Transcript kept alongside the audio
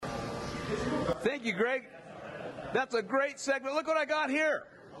Thank you, Greg. That's a great segment. Look what I got here.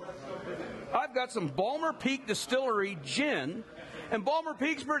 I've got some Ballmer Peak Distillery gin, and Ballmer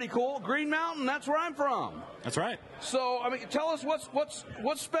Peak's pretty cool. Green Mountain, that's where I'm from. That's right. So, I mean, tell us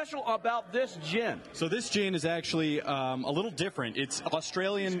what's special about this gin. So this gin is actually a little different. It's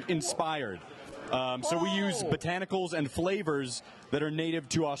Australian inspired. So we use botanicals and flavors that are native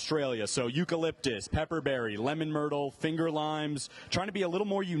to Australia. So eucalyptus, pepperberry, lemon myrtle, finger limes, trying to be a little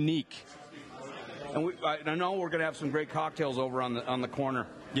more unique. And I know we're going to have some great cocktails over on the corner.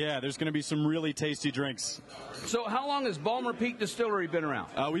 Yeah, there's going to be some really tasty drinks. So how long has Ballmer Peak Distillery been around?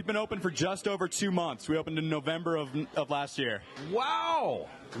 We've been open for just over 2 months. We opened in November of last year. Wow.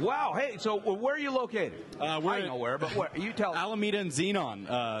 Wow. Hey, so where are you located? I know where, but where? You tell us. Alameda and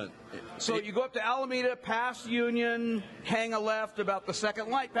Xenon. So you go up to Alameda, past Union, hang a left about the second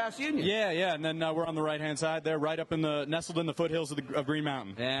light past Union. Yeah, and then we're on the right-hand side there, right up nestled in the foothills of Green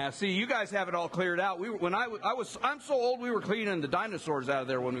Mountain. Yeah, see, you guys have it all cleared out. I'm so old, we were cleaning the dinosaurs out of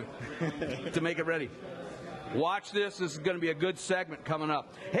there to make it ready. Watch this. This is going to be a good segment coming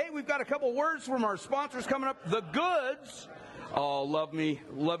up. Hey, we've got a couple words from our sponsors coming up. The Goods. Oh, love me,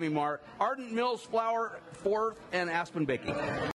 Mark. Ardent Mills Flour, 4th, and Aspen Baking.